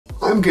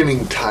I'm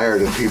getting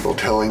tired of people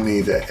telling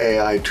me that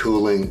AI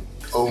tooling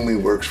only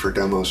works for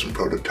demos and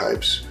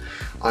prototypes.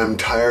 I'm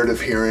tired of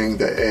hearing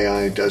that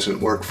AI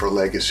doesn't work for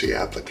legacy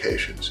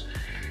applications.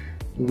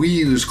 We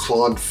use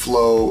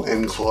Claude-Flow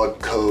and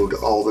Claude-Code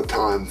all the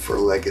time for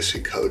legacy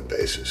code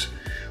bases.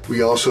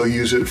 We also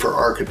use it for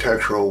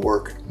architectural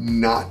work,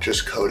 not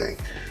just coding.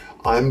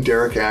 I'm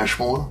Derek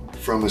Ashmore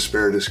from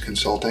Asperitas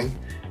Consulting,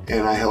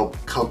 and I help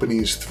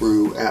companies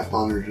through app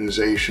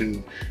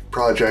modernization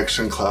projects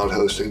and cloud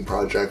hosting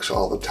projects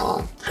all the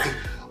time.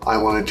 I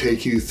want to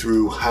take you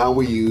through how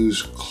we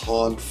use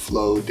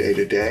Claude-Flow day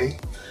to day,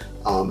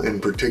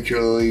 and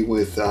particularly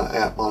with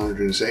app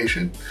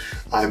modernization.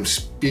 I'm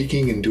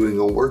speaking and doing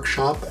a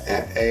workshop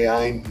at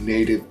AI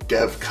Native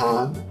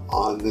DevCon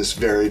on this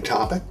very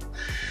topic.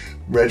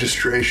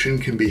 Registration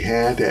can be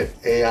had at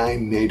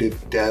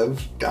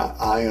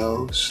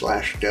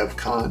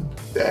ainativedev.io/devcon.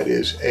 That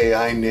is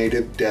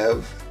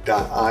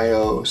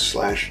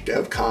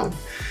ainativedev.io/devcon.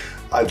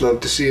 I'd love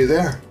to see you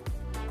there.